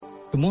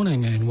Good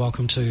morning and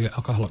welcome to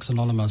Alcoholics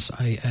Anonymous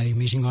AA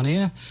meeting on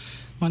air.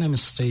 My name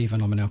is Steve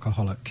and I'm an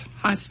alcoholic.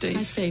 Hi Steve.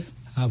 Hi Steve.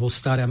 We'll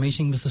start our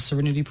meeting with the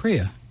Serenity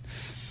Prayer.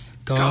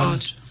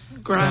 God,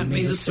 grant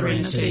me the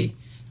serenity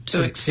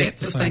to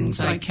accept the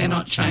things I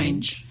cannot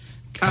change,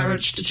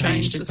 courage to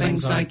change the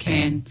things I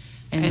can,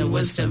 and the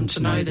wisdom to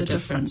know the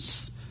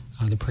difference.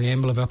 The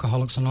preamble of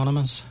Alcoholics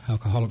Anonymous.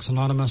 Alcoholics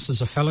Anonymous is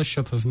a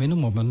fellowship of men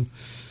and women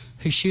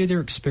who share their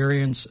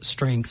experience,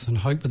 strength and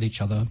hope with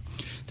each other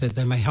that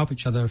they may help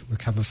each other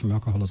recover from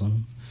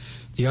alcoholism.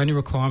 The only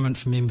requirement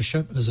for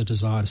membership is a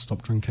desire to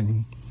stop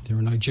drinking. There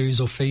are no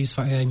dues or fees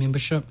for AA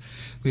membership.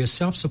 We are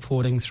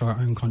self-supporting through our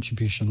own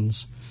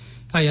contributions.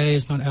 AA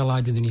is not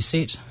allied with any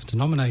set,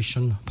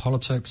 denomination,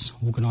 politics,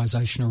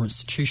 organisation or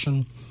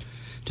institution,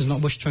 does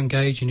not wish to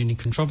engage in any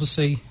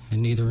controversy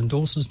and neither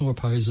endorses nor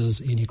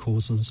opposes any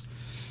causes.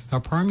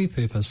 Our primary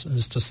purpose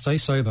is to stay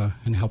sober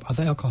and help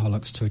other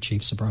alcoholics to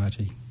achieve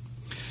sobriety.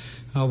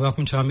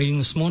 Welcome to our meeting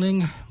this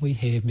morning. We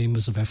have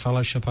members of our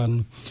fellowship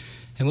on,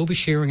 and we'll be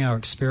sharing our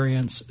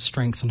experience,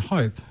 strength and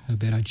hope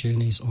about our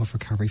journeys of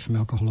recovery from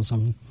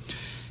alcoholism.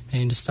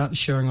 And to start the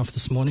sharing off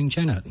this morning,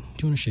 Janet, do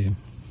you want to share?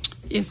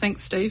 Yeah,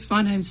 thanks Steve.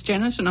 My name's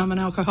Janet and I'm an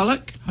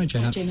alcoholic. Hi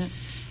Janet. Hi Janet.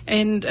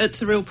 And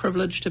it's a real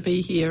privilege to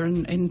be here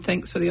and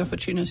thanks for the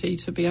opportunity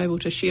to be able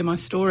to share my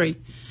story.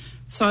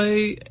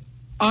 So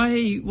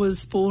I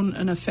was born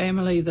in a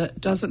family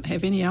that doesn't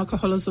have any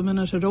alcoholism in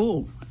it at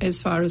all,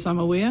 as far as I'm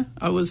aware.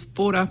 I was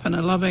brought up in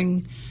a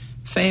loving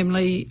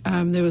family.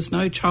 There was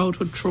no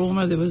childhood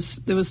trauma. There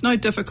was no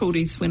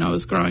difficulties when I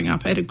was growing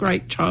up. I had a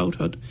great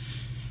childhood.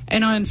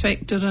 And I, in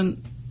fact,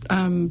 didn't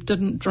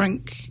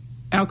drink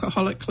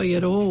alcoholically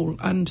at all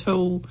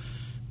until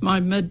my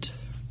mid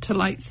to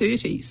late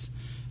 30s.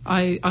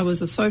 I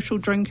was a social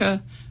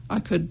drinker. I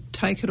could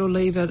take it or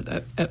leave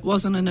it. It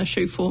wasn't an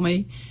issue for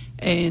me.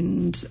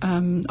 And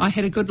I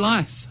had a good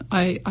life.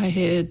 I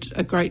had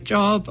a great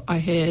job. I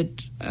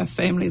had a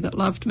family that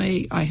loved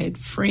me. I had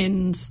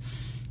friends,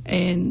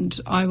 and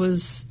I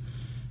was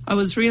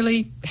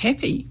really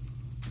happy.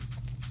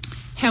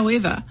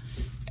 However,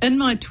 in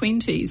my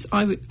 20s,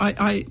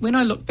 I when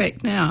I look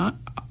back now,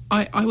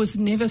 I was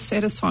never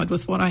satisfied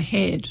with what I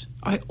had.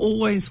 I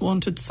always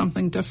wanted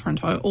something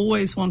different. I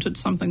always wanted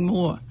something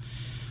more.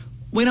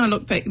 When I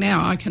look back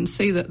now, I can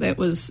see that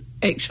was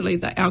actually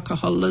the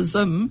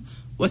alcoholism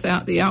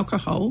without the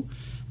alcohol,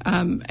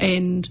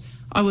 and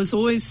I was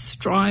always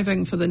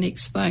striving for the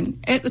next thing.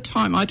 At the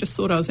time, I just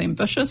thought I was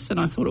ambitious and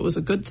I thought it was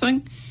a good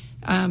thing,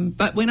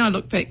 but when I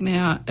look back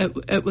now,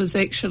 it was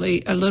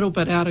actually a little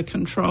bit out of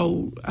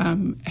control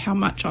how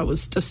much I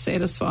was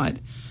dissatisfied.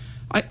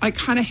 I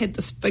kind of had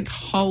this big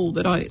hole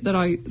that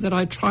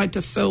I tried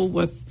to fill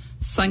with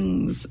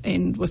things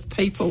and with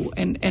people,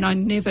 and I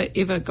never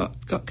ever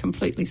got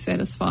completely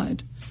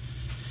satisfied.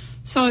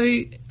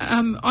 So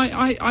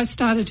I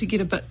started to get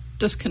a bit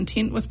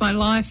discontent with my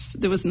life.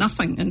 There was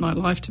nothing in my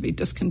life to be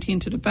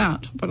discontented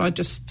about, but I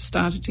just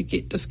started to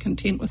get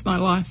discontent with my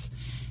life,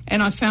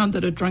 and I found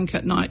that a drink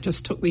at night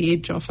just took the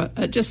edge off it.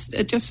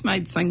 It just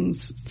made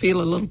things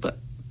feel a little bit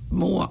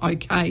more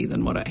okay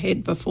than what it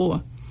had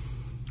before,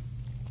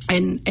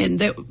 and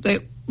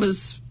that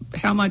was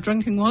how my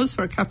drinking was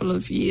for a couple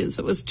of years.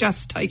 It was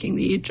just taking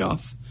the edge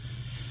off.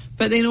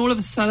 But then all of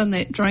a sudden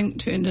that drink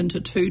turned into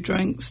 2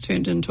 drinks,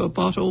 turned into a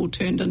bottle,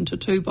 turned into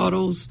 2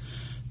 bottles,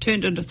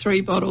 turned into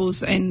 3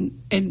 bottles,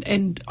 and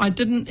I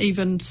didn't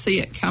even see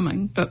it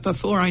coming, but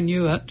before I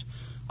knew it,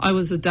 I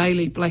was a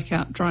daily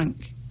blackout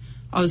drunk.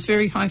 I was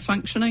very high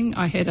functioning.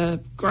 I had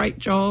a great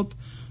job.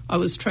 I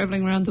was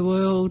travelling around the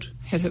world,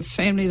 had a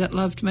family that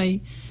loved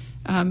me.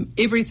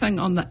 Everything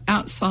on the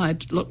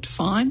outside looked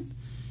fine,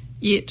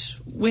 yet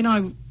when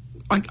I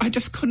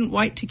just couldn't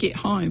wait to get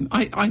home.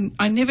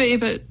 I never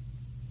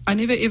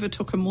ever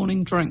took a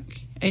morning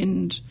drink,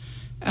 and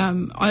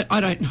I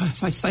don't know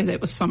if I say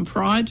that with some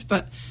pride,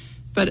 but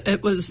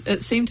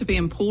it seemed to be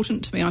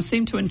important to me. I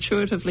seemed to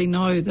intuitively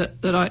know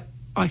that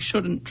I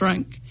shouldn't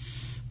drink,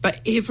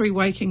 but every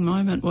waking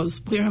moment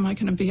was, where am I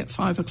going to be at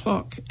 5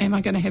 o'clock? Am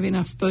I going to have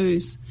enough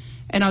booze?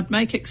 And I'd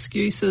make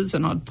excuses,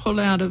 and I'd pull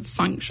out of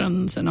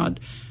functions, and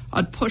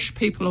I'd push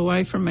people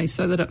away from me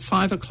so that at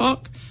 5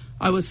 o'clock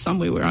I was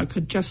somewhere where I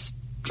could just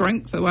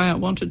drink the way I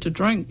wanted to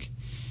drink.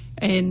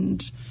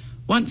 And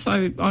once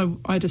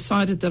I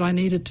decided that I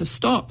needed to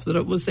stop, that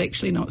it was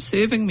actually not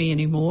serving me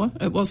anymore,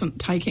 it wasn't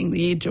taking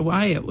the edge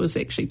away, it was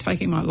actually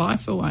taking my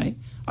life away,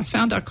 I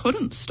found I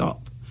couldn't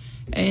stop.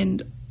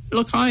 And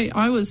look,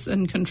 I was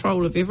in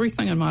control of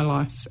everything in my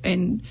life,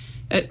 and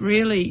it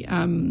really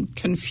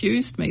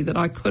confused me that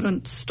I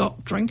couldn't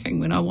stop drinking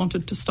when I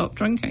wanted to stop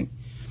drinking.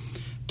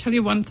 Tell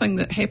you one thing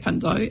that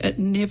happened though, it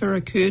never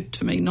occurred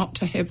to me not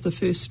to have the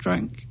first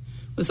drink.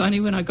 It was only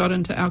when I got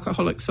into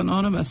Alcoholics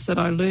Anonymous that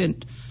I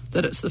learnt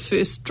that it's the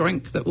first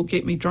drink that will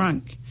get me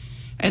drunk.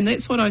 And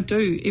that's what I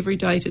do every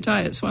day to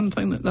day. It's one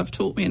thing that they've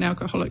taught me in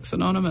Alcoholics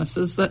Anonymous,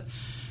 is that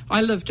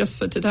I live just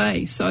for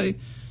today. So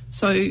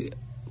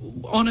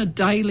on a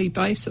daily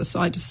basis,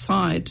 I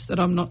decide that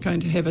I'm not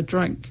going to have a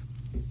drink.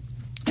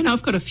 And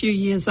I've got a few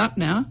years up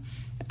now,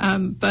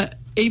 but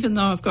even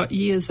though I've got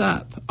years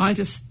up, I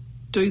just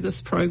do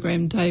this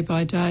program day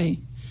by day.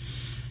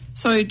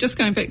 So just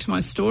going back to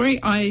my story,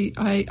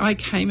 I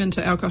came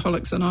into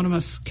Alcoholics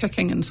Anonymous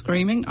kicking and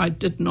screaming. I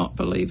did not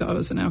believe I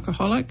was an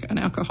alcoholic. An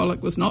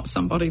alcoholic was not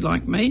somebody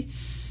like me,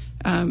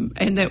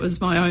 and that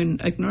was my own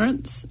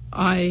ignorance.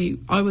 I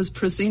was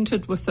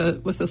presented with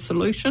a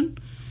solution.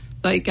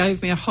 They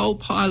gave me a whole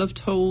pile of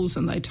tools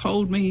and they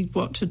told me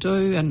what to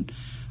do, and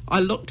I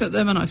looked at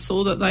them and I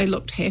saw that they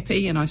looked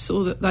happy and I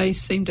saw that they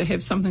seemed to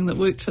have something that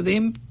worked for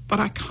them,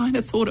 but I kind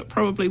of thought it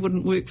probably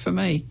wouldn't work for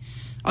me.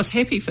 I was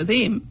happy for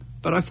them,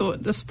 but I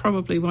thought this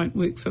probably won't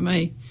work for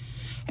me.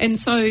 And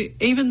so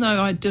even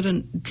though I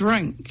didn't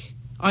drink,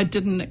 I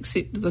didn't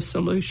accept the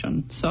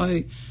solution.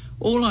 So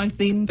all I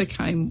then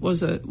became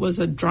was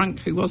a drunk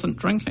who wasn't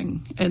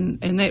drinking, and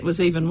that was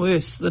even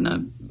worse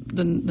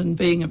than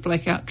being a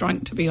blackout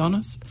drunk, to be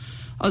honest.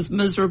 I was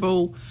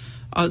miserable,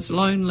 I was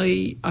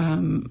lonely,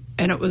 and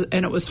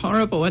it was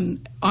horrible.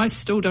 And I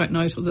still don't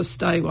know till this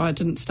day why I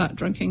didn't start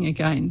drinking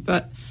again.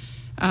 But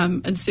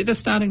instead of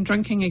starting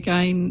drinking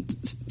again,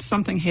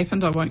 something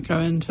happened. I won't go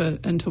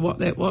into what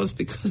that was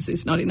because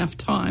there's not enough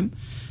time.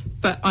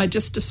 But I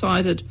just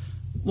decided,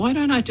 why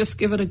don't I just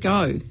give it a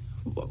go?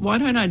 Why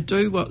don't I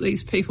do what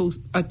these people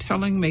are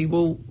telling me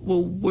will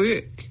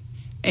work?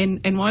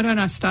 And why don't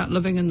I start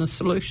living in the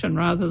solution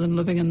rather than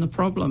living in the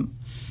problem?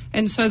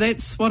 And so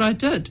that's what I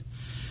did.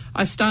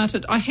 I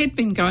had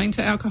been going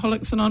to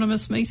Alcoholics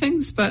Anonymous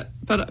meetings, but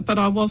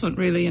I wasn't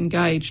really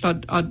engaged.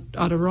 I'd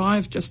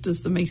arrive just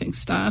as the meeting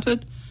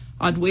started.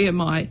 I'd wear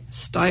my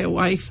stay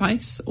away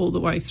face all the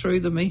way through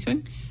the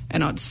meeting,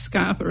 and I'd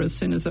scarper as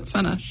soon as it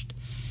finished.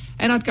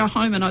 And I'd go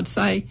home and I'd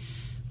say,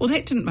 well,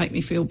 that didn't make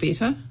me feel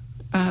better.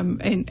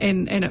 And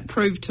it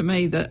proved to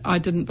me that I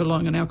didn't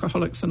belong in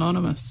Alcoholics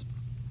Anonymous.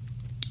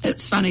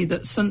 It's funny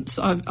that since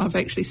I've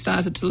actually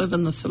started to live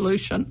in the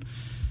solution,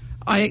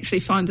 I actually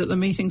find that the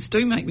meetings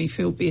do make me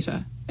feel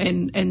better,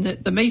 and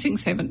that the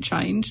meetings haven't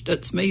changed,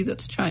 it's me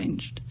that's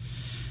changed.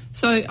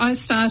 So I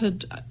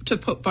started to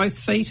put both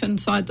feet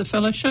inside the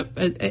fellowship.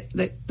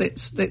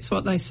 That's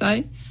what they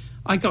say.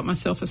 I got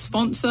myself a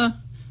sponsor.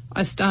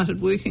 I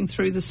started working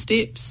through the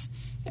steps,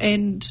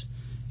 and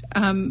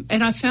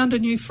I found a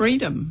new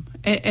freedom.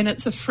 And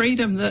it's a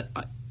freedom that,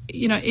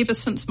 ever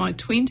since my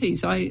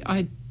 20s,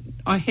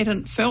 I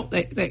hadn't felt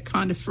that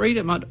kind of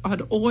freedom.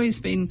 I'd always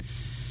been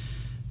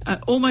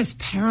almost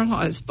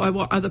paralysed by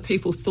what other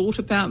people thought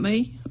about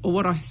me, or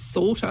what I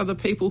thought other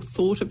people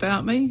thought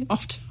about me.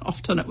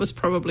 Often it was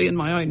probably in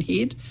my own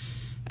head.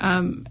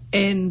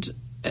 And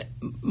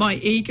my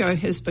ego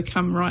has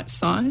become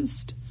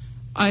right-sized.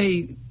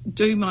 I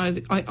live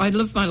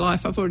my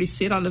life, I've already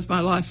said I live my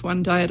life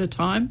one day at a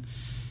time,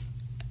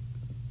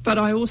 but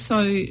I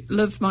also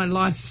live my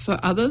life for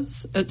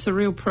others. It's a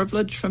real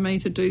privilege for me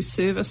to do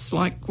service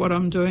like what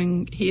I'm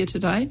doing here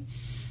today.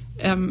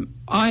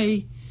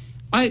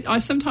 I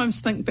sometimes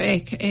think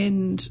back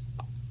and,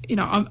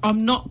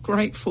 I'm not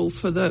grateful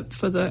for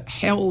the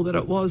hell that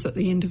it was at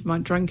the end of my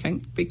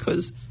drinking,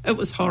 because it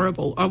was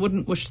horrible. I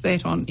wouldn't wish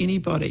that on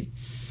anybody.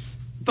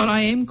 But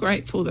I am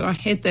grateful that I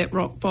had that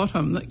rock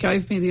bottom that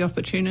gave me the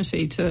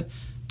opportunity to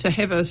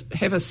have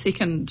a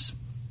second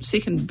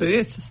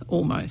birth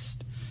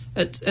almost.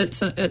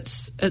 It's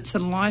a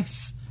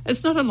life.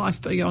 It's not a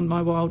life beyond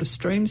my wildest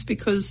dreams,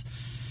 because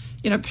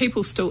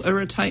people still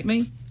irritate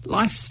me.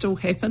 Life still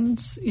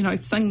happens.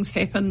 Things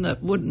happen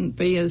that wouldn't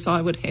be as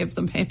I would have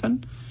them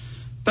happen.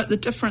 But the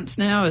difference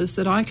now is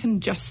that I can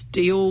just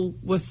deal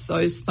with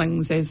those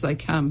things as they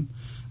come.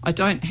 I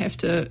don't have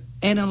to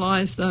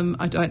analyse them.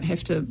 I don't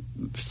have to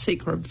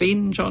seek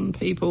revenge on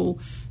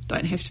people.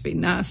 Don't have to be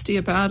nasty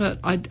about it.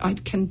 I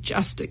can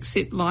just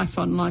accept life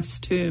on life's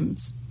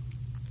terms.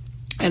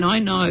 And I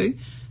know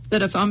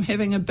that if I'm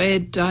having a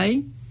bad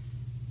day,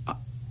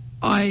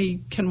 I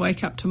can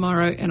wake up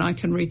tomorrow and I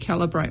can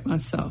recalibrate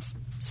myself.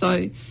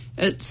 So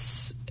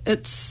it's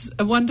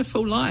a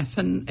wonderful life,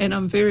 and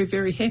I'm very,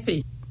 very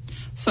happy.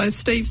 So,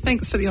 Steve,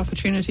 thanks for the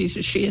opportunity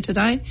to share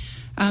today.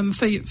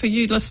 For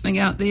you listening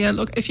out there,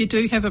 look, if you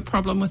do have a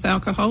problem with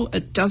alcohol,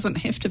 it doesn't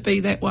have to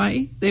be that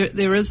way.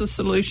 There is a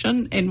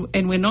solution,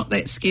 and we're not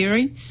that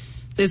scary.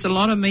 There's a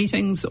lot of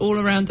meetings all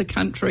around the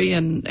country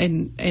and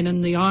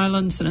in the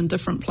islands and in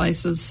different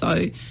places.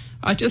 So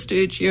I just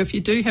urge you, if you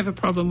do have a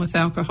problem with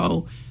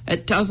alcohol,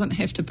 it doesn't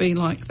have to be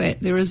like that.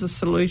 There is a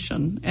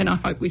solution, and I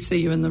hope we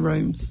see you in the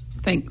rooms.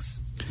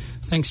 Thanks.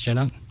 Thanks,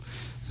 Jenna.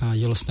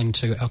 You're listening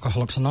to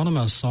Alcoholics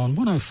Anonymous on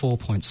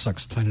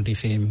 104.6 Planet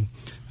FM.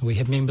 We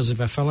have members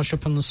of our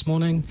fellowship in this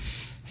morning,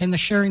 and they're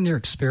sharing their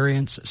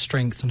experience,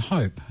 strength and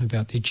hope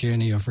about their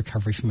journey of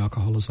recovery from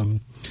alcoholism.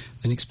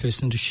 The next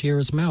person to share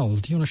is Mel.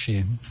 Do you want to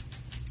share?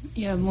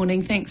 Yeah,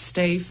 morning. Thanks,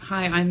 Steve.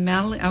 Hi, I'm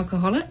Mel,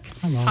 alcoholic.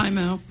 Hi, Mel. Hi,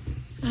 Mel.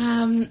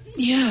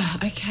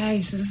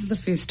 Okay, so this is the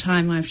first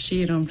time I've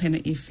shared on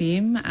Planet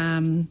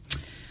FM.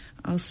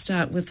 I'll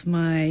start with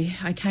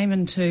I came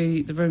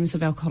into the rooms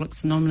of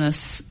Alcoholics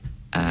Anonymous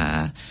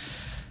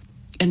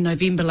in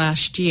November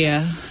last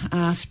year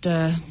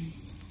after,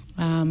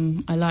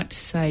 I like to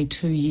say,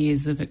 2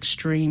 years of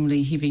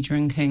extremely heavy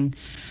drinking.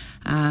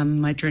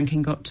 My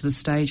drinking got to the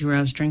stage where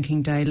I was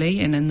drinking daily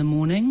and in the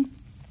morning.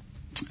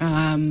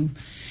 But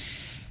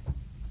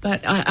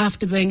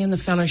after being in the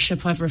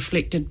fellowship, I've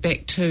reflected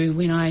back to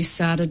when I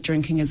started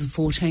drinking as a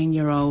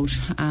 14-year-old.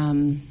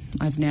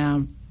 I've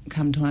now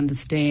come to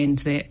understand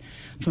that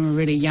from a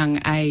really young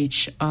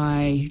age,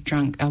 I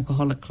drank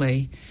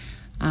alcoholically.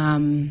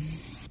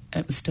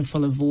 It was to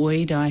fill a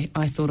void. I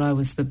thought I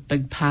was the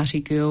big party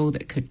girl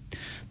that could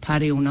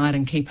party all night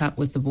and keep up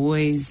with the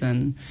boys,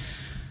 and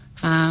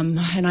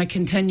I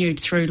continued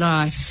through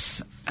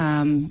life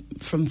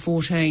from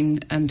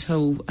 14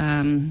 until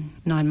 9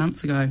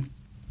 months ago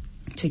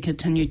to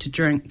continue to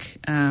drink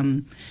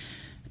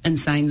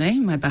insanely.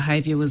 My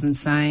behaviour was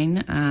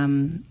insane.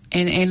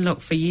 And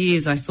look, for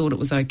years I thought it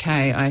was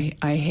okay.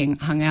 I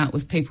hung out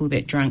with people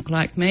that drank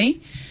like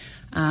me.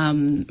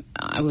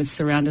 I was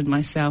surrounded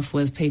myself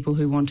with people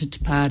who wanted to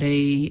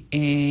party,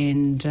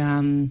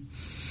 and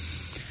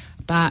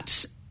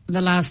but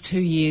the last 2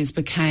 years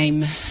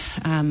became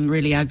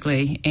really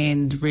ugly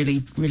and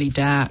really, really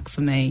dark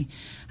for me.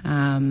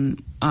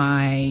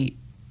 I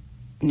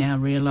now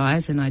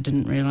realise, and I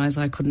didn't realise,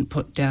 I couldn't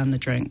put down the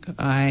drink.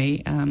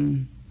 I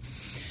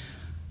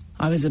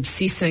was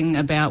obsessing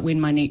about when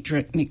my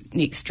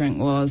next drink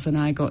was, and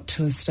I got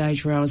to a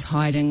stage where I was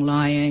hiding,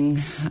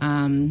 lying,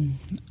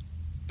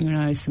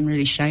 some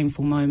really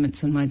shameful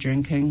moments in my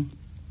drinking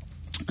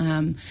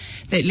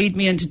that led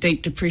me into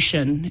deep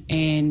depression.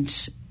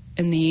 And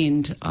in the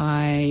end,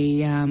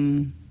 I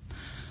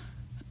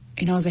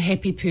was a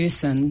happy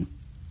person.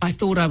 I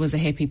thought I was a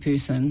happy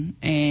person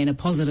and a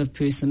positive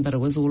person, but it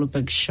was all a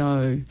big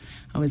show.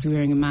 I was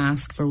wearing a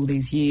mask for all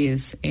these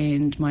years,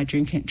 and my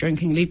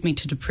drinking led me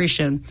to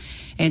depression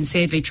and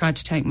sadly tried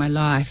to take my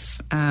life.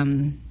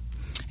 And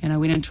I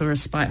went into a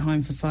respite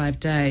home for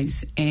 5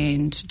 days,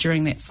 and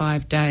during that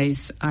 5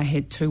 days I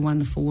had two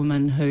wonderful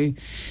women who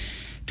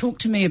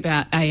talked to me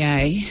about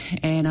AA,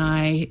 and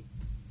I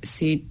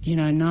said,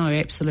 no,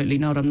 absolutely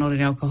not. I'm not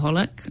an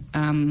alcoholic.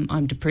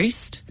 I'm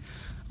depressed.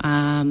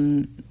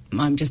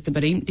 I'm just a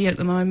bit empty at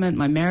the moment.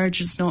 My marriage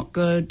is not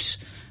good.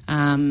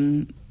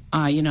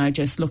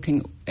 Just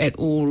looking at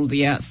all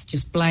the outs,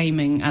 just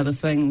blaming other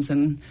things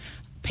and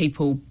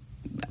people,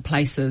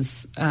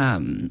 places,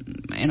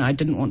 and I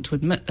didn't want to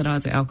admit that I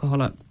was an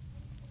alcoholic.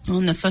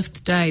 On the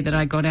 5th day that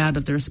I got out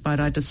of the respite,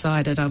 I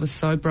decided I was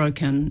so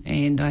broken,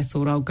 and I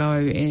thought I'll go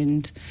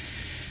and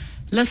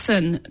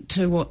listen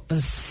to what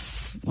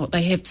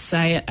they have to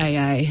say at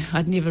AA.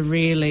 I'd never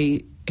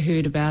really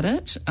heard about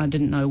it. I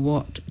didn't know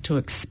what to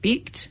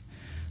expect.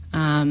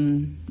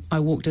 I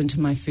walked into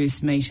my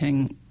first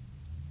meeting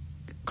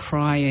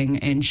crying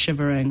and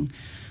shivering,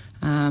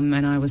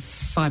 and I was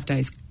 5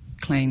 days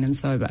clean and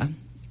sober.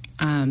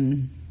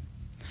 And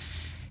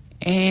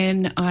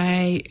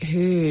I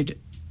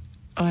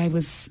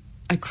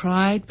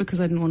cried because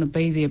I didn't want to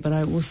be there, but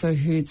I also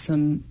heard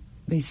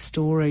these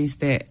stories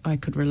that I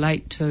could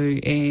relate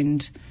to,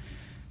 and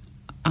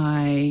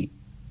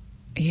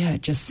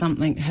just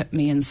something hit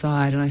me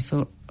inside, and I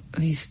thought,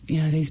 these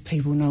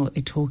people know what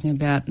they're talking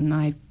about, and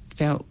I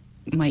felt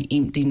my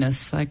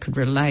emptiness. I could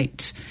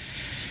relate,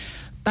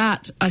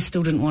 but I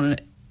still didn't want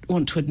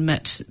to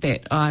admit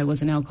that I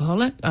was an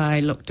alcoholic.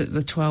 I looked at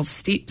the 12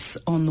 steps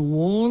on the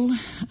wall,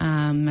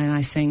 and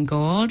I seen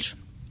God.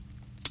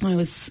 I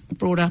was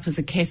brought up as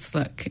a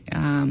Catholic,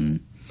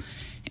 and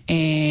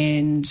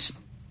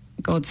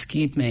God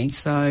scared me.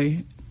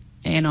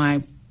 And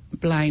I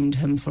blamed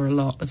him for a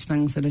lot of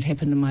things that had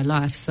happened in my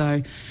life.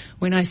 So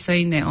when I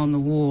seen that on the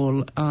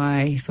wall,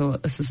 I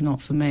thought, this is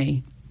not for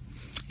me.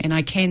 And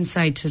I can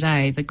say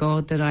today, the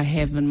God that I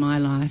have in my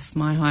life,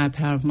 my higher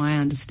power of my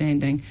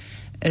understanding,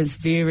 is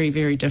very,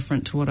 very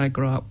different to what I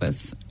grew up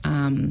with.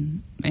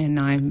 And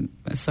I'm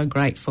so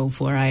grateful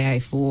for AA,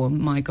 for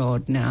my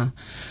God now.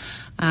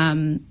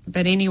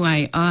 But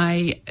anyway,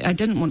 I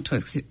didn't want to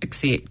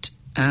accept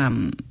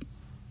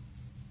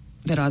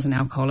that I was an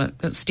alcoholic.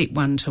 Step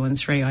 1, 2 and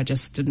 3 I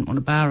just didn't want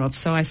a bar of.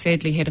 So I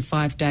sadly had a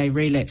 5-day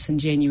relapse in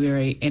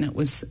January, and it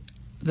was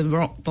the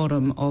rock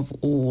bottom of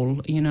all,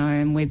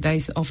 and where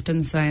they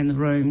often say in the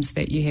rooms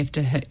that you have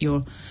to hit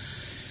your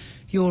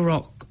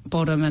rock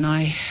bottom, and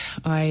I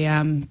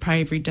pray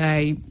every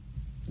day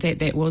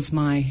that was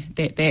my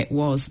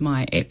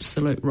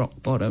absolute rock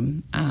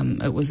bottom.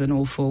 It was an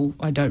awful,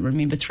 I don't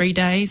remember 3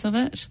 days of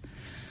it.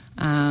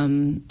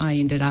 I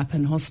ended up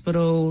in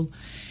hospital,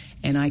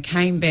 and I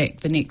came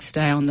back the next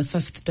day on the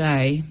 5th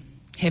day,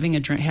 having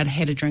a drink,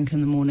 had a drink in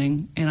the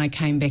morning, and I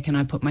came back and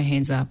I put my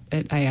hands up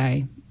at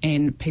AA,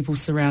 and people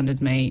surrounded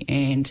me,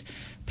 and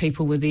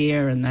people were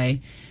there, and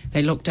they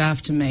looked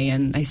after me,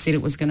 and they said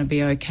it was going to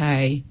be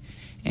okay.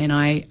 And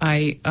I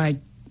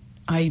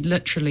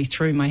literally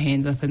threw my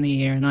hands up in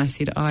the air, and I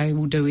said, I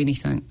will do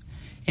anything.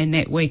 And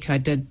that week I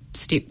did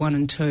step 1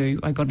 and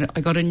 2. I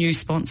got a new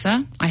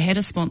sponsor. I had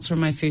a sponsor in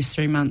my first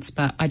 3 months,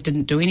 but I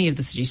didn't do any of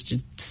the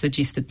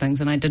suggested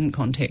things, and I didn't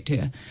contact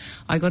her.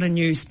 I got a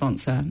new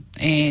sponsor,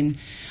 and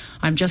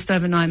I'm just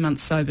over 9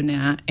 months sober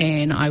now,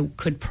 and I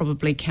could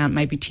probably count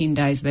maybe 10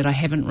 days that I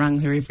haven't rung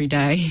her every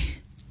day.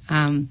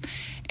 and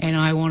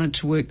I wanted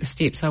to work the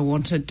steps.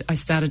 I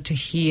started to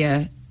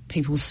hear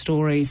people's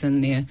stories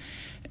and their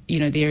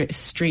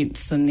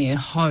strength and their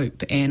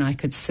hope, and I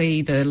could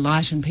see the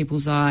light in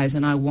people's eyes,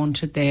 and I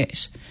wanted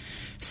that.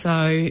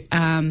 So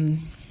from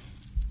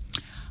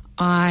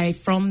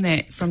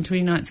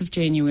 29th of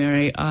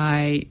January,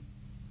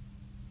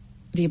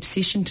 the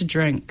obsession to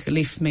drink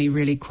left me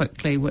really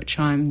quickly, which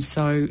I'm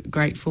so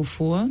grateful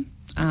for.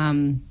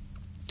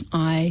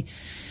 I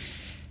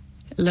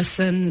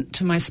listen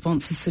to my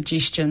sponsor's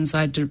suggestions.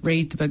 I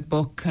read the big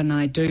book, and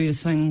I do the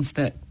things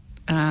that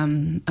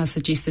are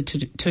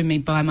suggested to me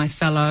by my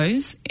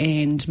fellows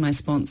and my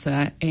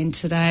sponsor. And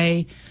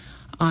today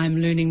I'm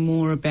learning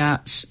more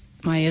about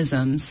my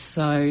isms.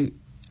 So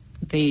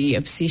the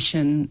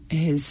obsession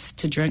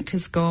to drink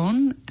has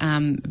gone,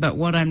 but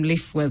what I'm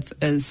left with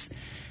is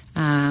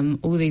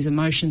all these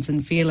emotions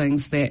and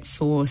feelings that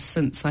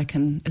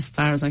as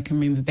far as I can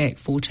remember back,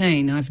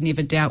 14, I've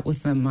never dealt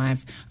with them. I'm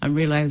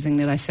realising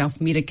that I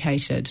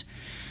self-medicated.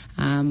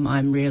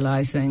 I'm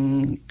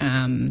realising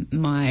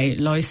my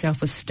low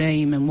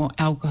self-esteem, and what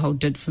alcohol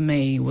did for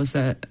me was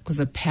a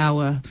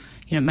power.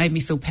 It made me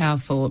feel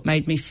powerful. It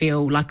made me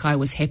feel like I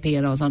was happy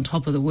and I was on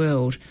top of the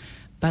world,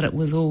 but it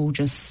was all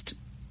just,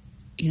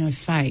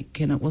 fake,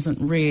 and it wasn't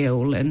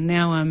real. And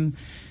now I'm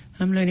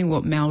learning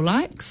what Mel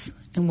likes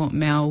and what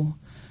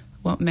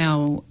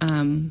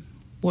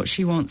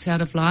she wants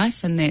out of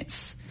life, and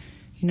that's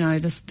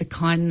the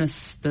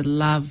kindness, the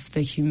love,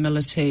 the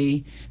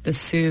humility, the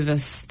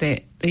service.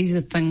 That these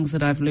are things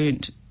that I've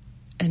learnt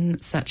in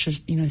such a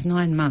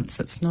 9 months.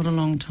 It's not a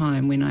long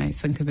time when I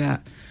think about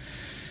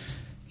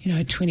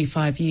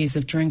 25 years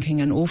of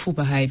drinking and awful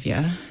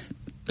behaviour.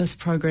 This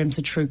program's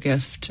a true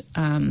gift,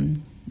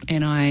 and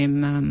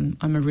I'm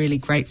a really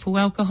grateful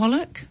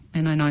alcoholic.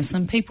 And I know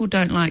some people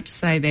don't like to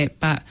say that,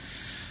 but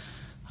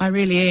I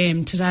really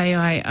am. Today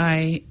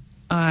I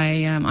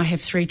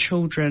have 3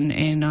 children,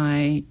 and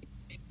I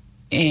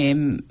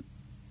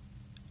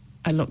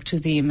look to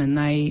them, and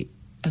they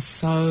are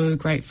so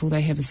grateful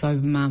they have a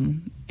sober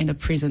mum and a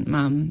present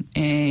mum,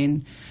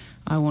 and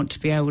I want to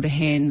be able to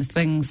hand the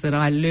things that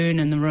I learn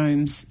in the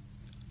rooms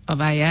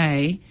of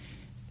AA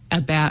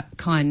about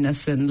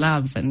kindness and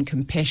love and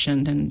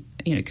compassion and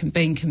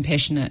being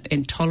compassionate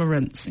and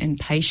tolerance and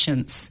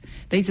patience.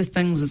 These are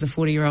things as a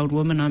 40-year-old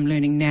woman I'm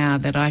learning now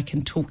that I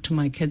can talk to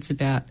my kids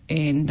about,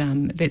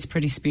 and that's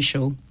pretty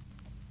special.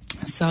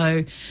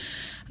 So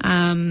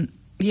I'm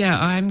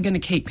going to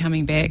keep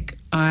coming back.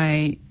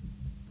 I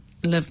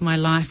live my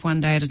life one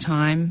day at a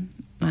time.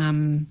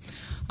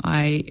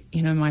 I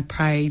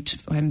prayed.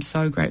 I'm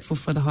so grateful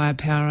for the higher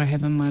power I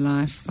have in my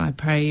life. I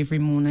pray every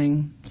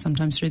morning,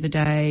 sometimes through the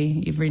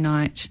day, every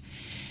night.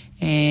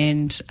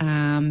 And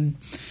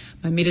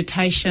my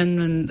meditation,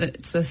 and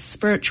it's a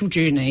spiritual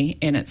journey,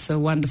 and it's a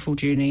wonderful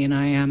journey, and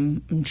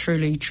I'm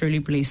truly, truly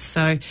blessed.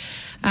 So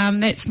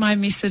that's my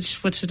message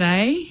for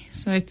today.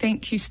 So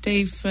thank you,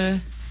 Steve, for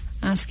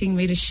asking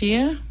me to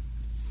share.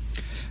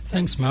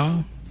 Thanks,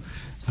 Mel.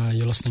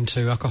 You're listening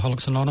to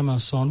Alcoholics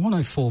Anonymous on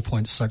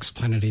 104.6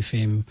 Planet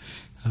FM.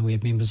 We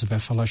have members of our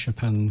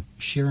fellowship and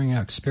sharing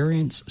our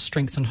experience,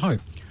 strength and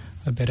hope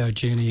about our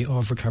journey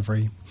of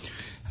recovery.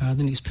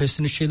 The next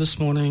person to share this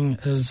morning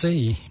is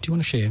Z. Do you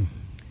want to share?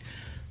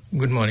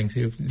 Good morning,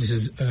 Steve. This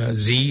is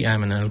Z.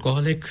 I'm an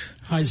alcoholic.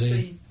 Hi,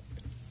 Z.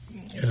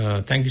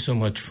 Thank you so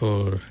much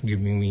for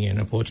giving me an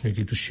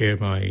opportunity to share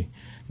my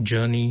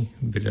journey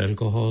with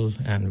alcohol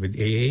and with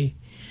AA.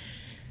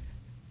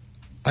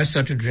 I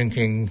started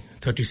drinking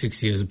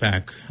 36 years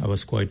back. I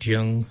was quite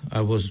young.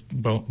 I was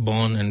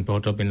born and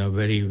brought up in a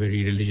very,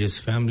 very religious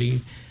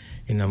family,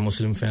 in a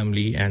Muslim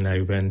family, and I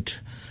went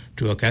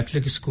to a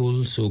Catholic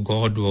school, so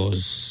God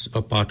was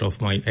a part of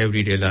my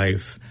everyday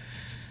life.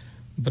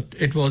 But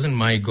it wasn't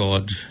my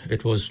God.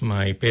 It was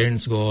my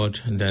parents' God,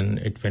 and then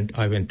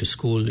I went to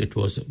school. It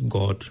was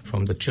God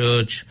from the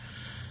church.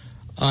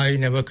 I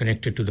never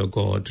connected to the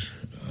God.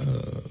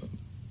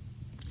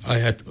 I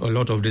had a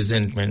lot of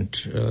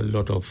resentment, a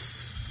lot of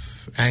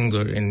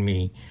anger in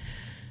me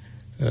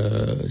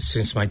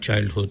since my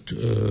childhood.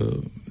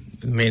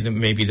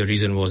 Maybe the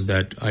reason was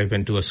that I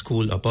went to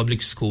a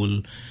public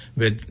school,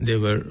 where there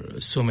were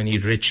so many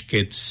rich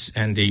kids,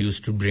 and they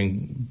used to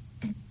bring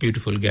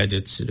beautiful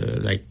gadgets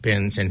like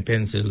pens and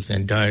pencils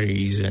and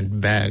diaries and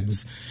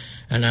bags,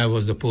 and I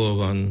was the poor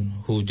one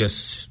who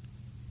just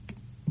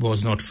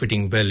was not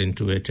fitting well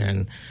into it,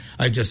 and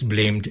I just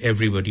blamed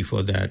everybody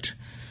for that.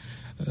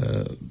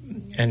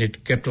 And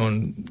it kept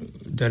on,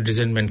 that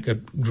resentment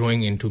kept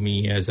growing into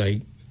me as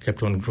I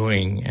kept on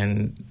growing,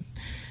 and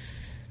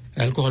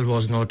alcohol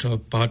was not a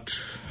part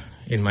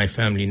in my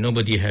family.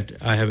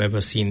 I have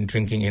ever seen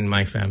drinking in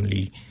my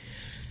family.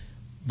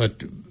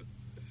 But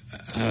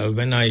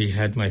when I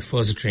had my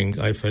first drink,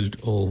 I felt,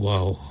 oh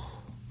wow,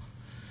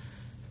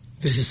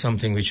 this is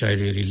something which I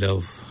really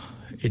love.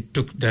 It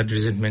took that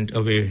resentment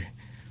away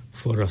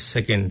for a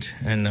second,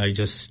 and I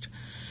just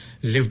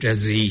lived as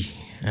Z.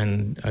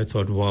 And I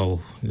thought, wow,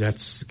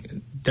 that's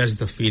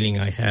the feeling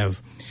I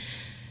have.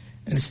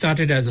 And it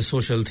started as a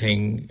social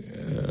thing.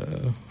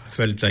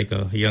 felt like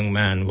a young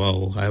man.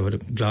 Wow, I have a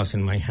glass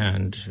in my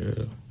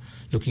hand,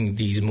 looking at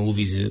these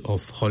movies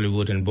of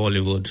Hollywood and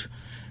Bollywood,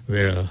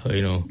 where,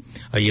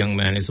 a young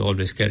man is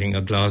always carrying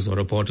a glass or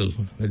a bottle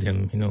with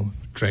him,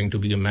 trying to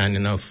be a man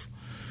enough.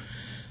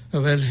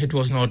 Well, it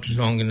was not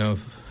long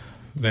enough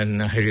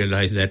when I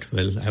realized that,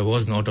 I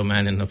was not a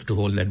man enough to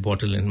hold that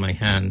bottle in my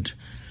hand.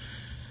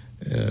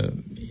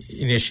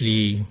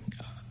 Initially,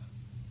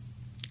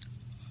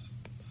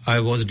 I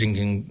was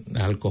drinking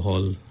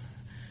alcohol.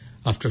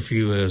 After a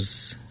few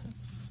years,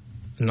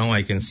 now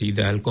I can see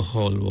the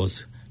alcohol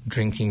was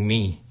drinking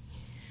me.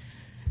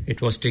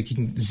 It was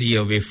taking Z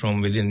away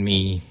from within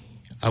me.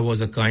 I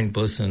was a kind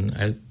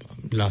person.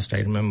 Last I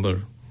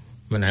remember,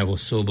 when I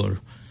was sober,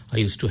 I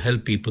used to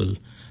help people.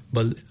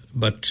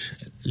 But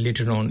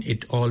later on,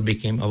 it all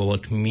became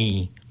about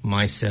me,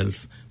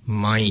 myself,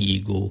 my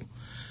ego.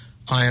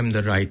 I am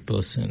the right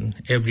person.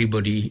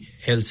 Everybody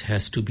else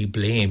has to be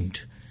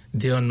blamed.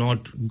 They are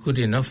not good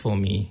enough for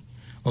me.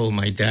 Oh,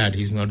 my dad,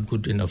 he's not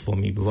good enough for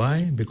me.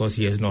 Why? Because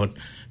he has not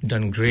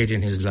done great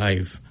in his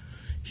life.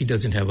 He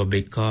doesn't have a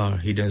big car.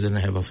 He doesn't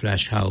have a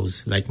flash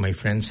house like my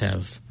friends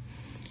have.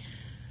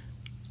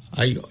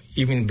 I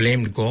even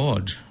blamed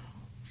God.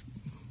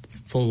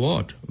 For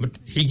what? But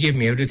he gave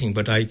me everything,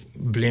 but I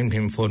blamed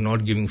him for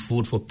not giving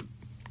food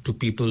to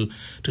people,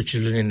 to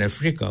children in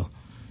Africa.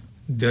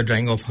 They're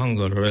dying of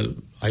hunger. Well,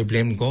 I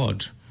blame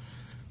God.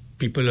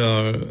 People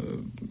are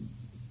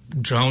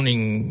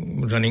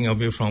drowning, running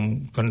away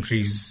from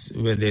countries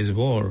where there's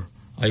war.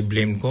 I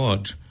blame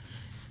God.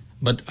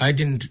 But I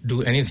didn't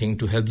do anything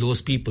to help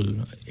those people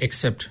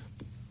except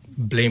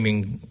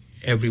blaming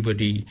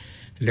everybody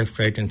left,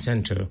 right, and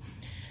center.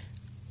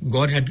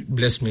 God had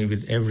blessed me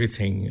with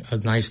everything, a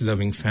nice,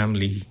 loving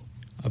family,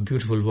 a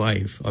beautiful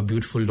wife, a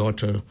beautiful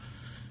daughter.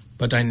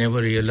 But I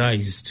never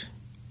realized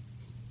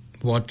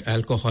what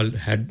alcohol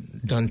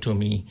had done to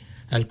me.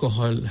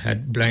 Alcohol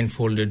had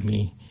blindfolded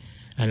me,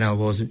 and I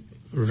was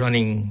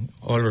running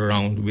all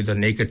around with a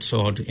naked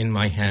sword in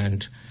my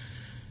hand,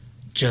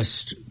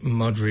 just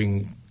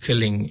murdering,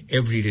 killing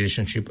every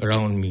relationship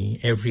around me,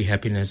 every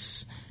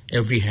happiness,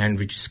 every hand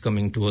which is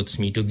coming towards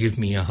me to give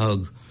me a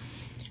hug.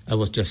 I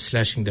was just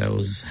slashing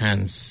those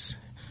hands,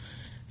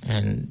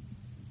 and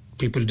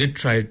people did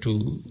try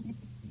to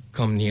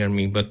come near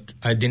me, but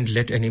I didn't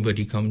let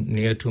anybody come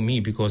near to me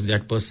because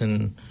that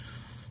person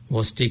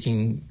was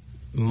taking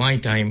my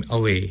time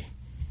away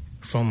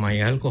from my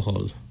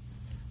alcohol.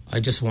 I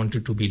just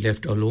wanted to be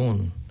left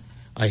alone.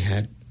 I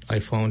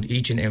found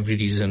each and every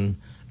reason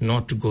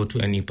not to go to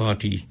any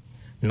party,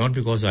 not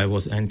because I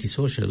was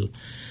antisocial,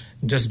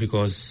 just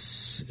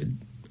because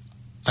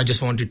I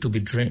just wanted to be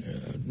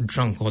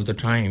drunk all the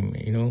time,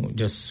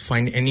 just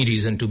find any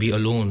reason to be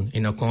alone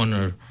in a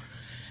corner.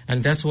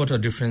 And that's what a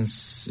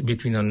difference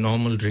between a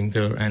normal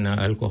drinker and an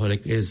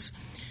alcoholic is.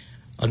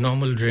 A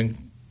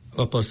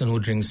person who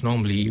drinks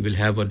normally will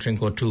have a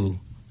drink or two,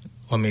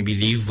 or maybe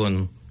leave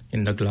one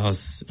in the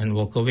glass and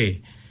walk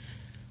away.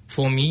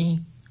 For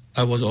me,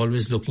 I was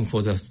always looking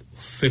for the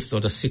fifth or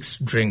the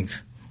sixth drink.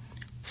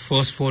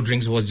 First 4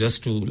 drinks was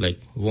just to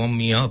warm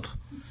me up.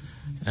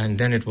 And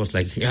then it was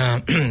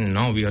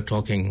now we are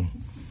talking.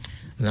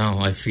 Now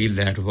I feel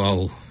that,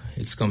 wow,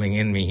 it's coming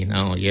in me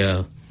now.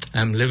 Yeah,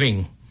 I'm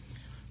living.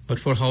 But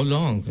for how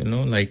long?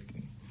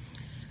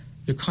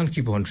 You can't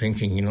keep on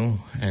drinking,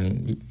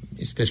 and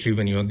especially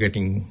when you are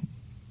getting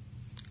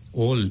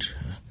old.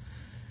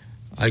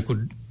 I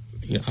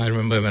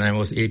remember when I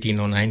was 18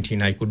 or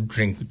 19, I could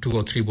drink 2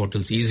 or 3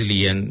 bottles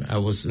easily, and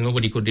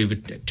nobody could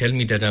even tell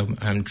me that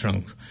I'm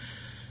drunk.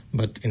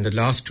 But in the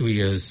last 2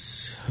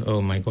 years,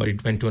 oh my God,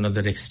 it went to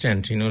another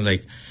extent,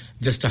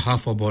 just a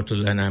half a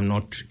bottle and I'm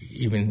not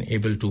even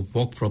able to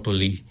walk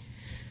properly.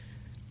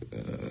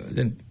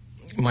 Then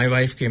my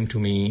wife came to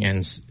me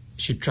and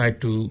she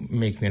tried to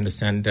make me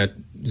understand that,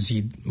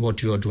 Z,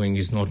 what you are doing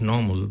is not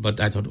normal.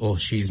 But I thought, oh,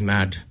 she's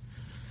mad.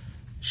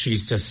 She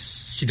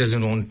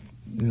doesn't want,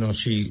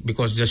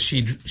 because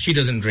she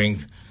doesn't drink,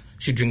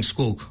 she drinks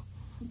Coke.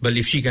 But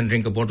if she can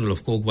drink a bottle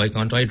of Coke, why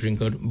can't I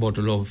drink a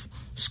bottle of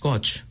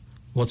Scotch?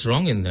 What's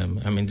wrong in them?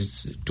 I mean,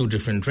 it's 2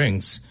 different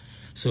drinks.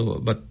 So,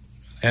 but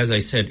as I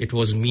said, it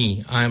was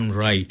me. I'm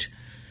right.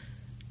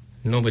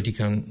 Nobody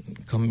can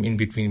come in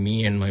between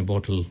me and my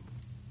bottle.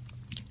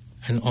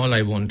 And all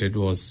I wanted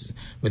was,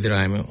 whether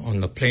I'm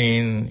on the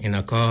plane, in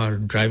a car,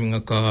 driving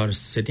a car,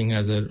 sitting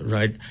as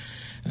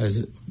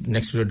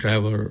next to the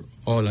driver,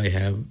 all I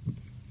have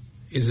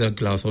is a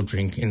glass of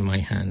drink in my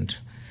hand.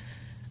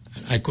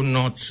 I could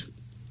not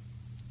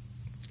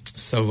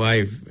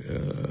survive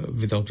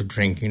without a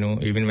drink,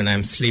 Even when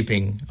I'm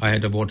sleeping, I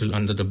had a bottle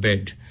under the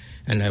bed,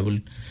 and I will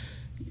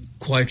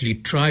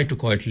try to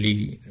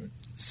quietly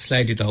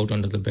slide it out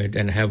under the bed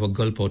and have a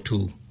gulp or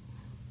 2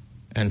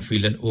 and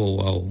feel that, oh,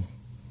 wow.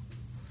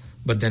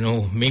 But then,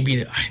 oh,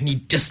 maybe I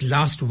need just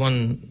last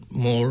one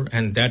more,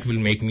 and that will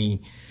make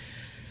me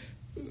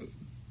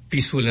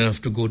peaceful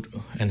enough to go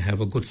and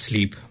have a good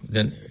sleep.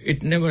 Then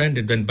it never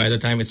ended. Then by the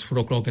time it's 4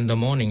 o'clock in the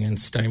morning and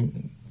it's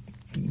time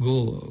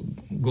to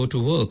go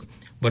to work,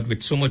 But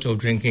with so much of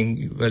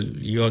drinking, well,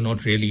 you're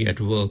not really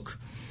at work.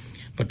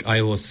 But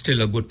I was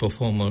still a good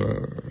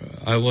performer.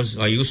 I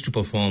used to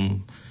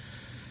perform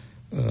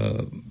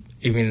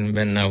even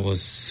when I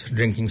was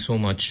drinking so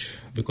much,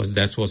 because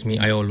that was me.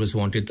 I always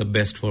wanted the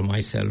best for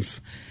myself.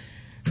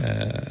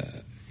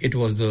 It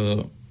was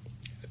the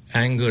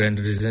anger and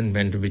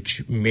resentment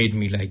which made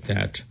me like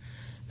that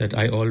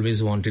I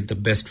always wanted the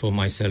best for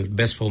myself,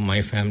 best for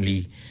my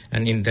family.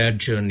 And in that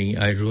journey,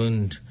 I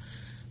ruined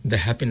the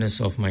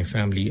happiness of my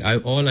family.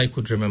 All I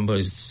could remember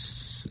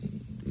is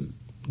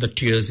the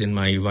tears in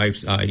my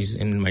wife's eyes,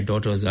 in my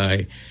daughter's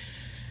eye.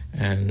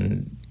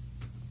 And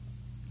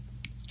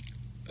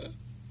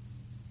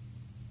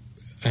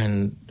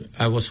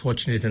I was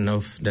fortunate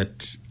enough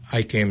that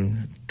I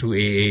came to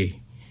AA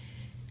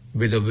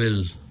with a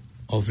will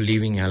of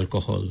leaving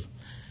alcohol.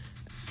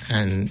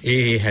 And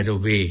AA had a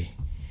way.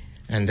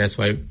 And that's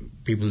why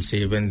people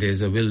say when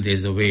there's a will,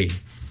 there's a way.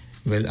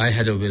 Well, I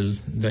had a will.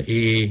 The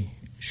AA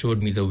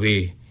showed me the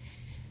way.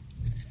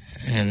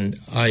 And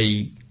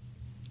I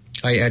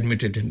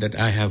admitted that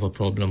I have a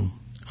problem.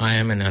 I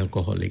am an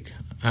alcoholic.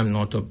 I'm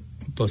not a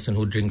person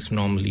who drinks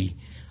normally.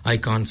 I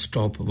can't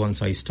stop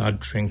once I start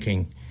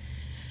drinking.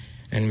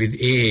 And with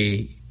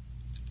AA,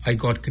 I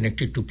got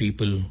connected to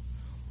people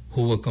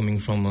who were coming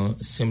from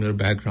a similar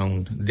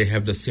background. They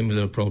have the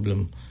similar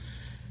problem.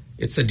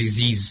 It's a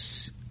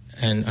disease,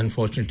 and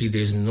unfortunately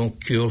there's no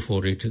cure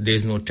for it.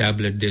 There's no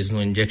tablet, there's no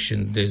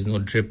injection, there's no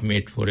drip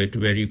made for it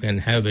where you can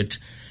have it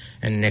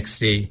and next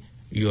day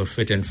you're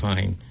fit and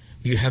fine.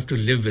 You have to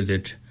live with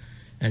it,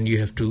 and you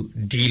have to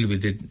deal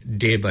with it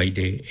day by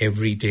day,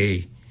 every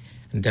day.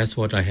 And that's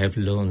what I have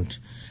learned,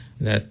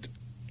 that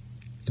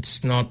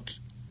it's not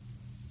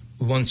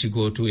once you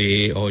go to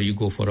AA or you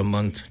go for a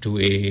month to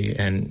AA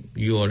and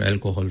you are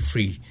alcohol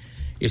free.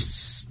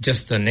 It's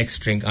just the next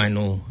drink. I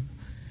know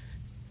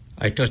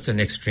I touch the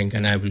next drink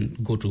and I will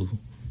go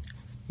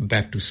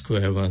back to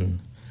square one.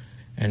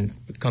 And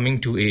coming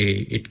to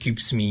AA, it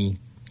keeps me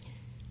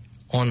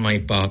on my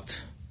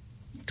path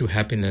to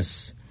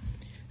happiness.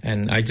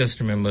 And I just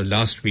remember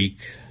last week,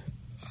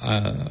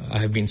 I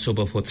have been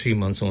sober for 3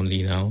 months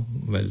only now.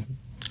 Well,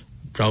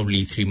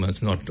 proudly 3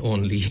 months, not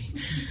only.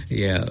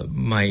 Yeah,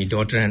 my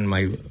daughter and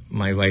my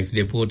wife,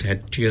 they both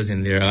had tears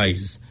in their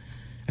eyes.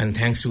 And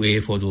thanks to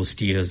AA for those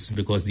tears,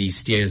 because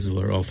these tears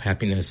were of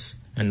happiness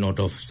and not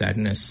of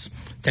sadness.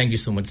 Thank you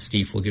so much,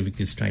 Steve, for giving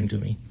this time to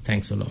me.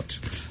 Thanks a lot.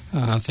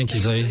 Thank you,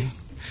 Z.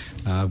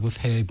 We've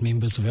had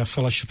members of our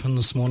fellowship in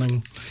this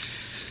morning.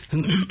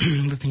 And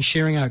we've been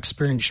sharing our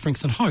experience,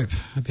 strength and hope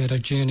about our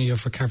journey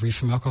of recovery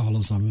from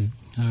alcoholism.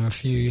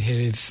 If you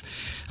have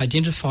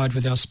identified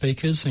with our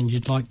speakers and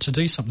you'd like to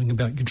do something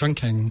about your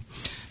drinking,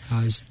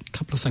 there's a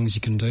couple of things you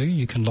can do.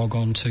 You can log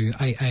on to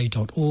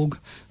aa.org.nz,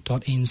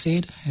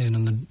 and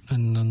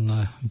in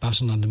the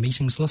button under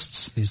meetings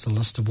lists, there's the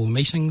list of all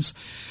meetings.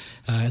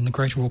 In the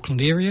Greater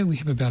Auckland area, we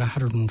have about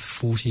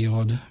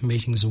 140-odd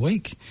meetings a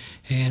week,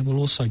 and we'll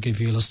also give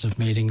you a list of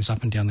meetings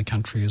up and down the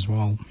country as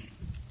well.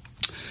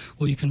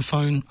 Or you can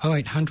phone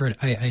 0800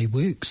 AA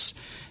Works,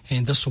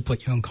 and this will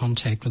put you in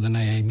contact with an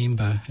AA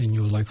member in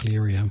your local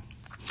area.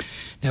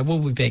 Now, we'll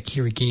be back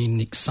here again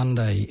next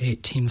Sunday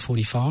at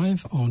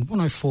 10:45 on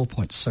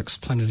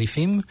 104.6 Planet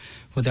FM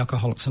with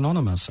Alcoholics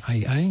Anonymous,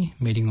 AA,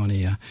 meeting on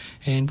air.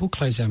 And we'll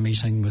close our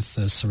meeting with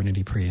the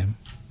Serenity Prayer.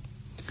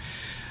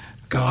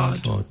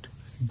 God,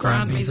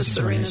 grant me the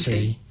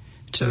serenity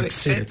to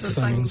accept the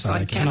things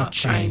I cannot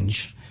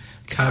change,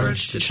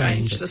 courage to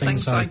change the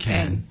things I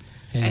can,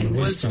 and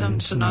wisdom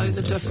to know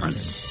the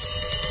difference.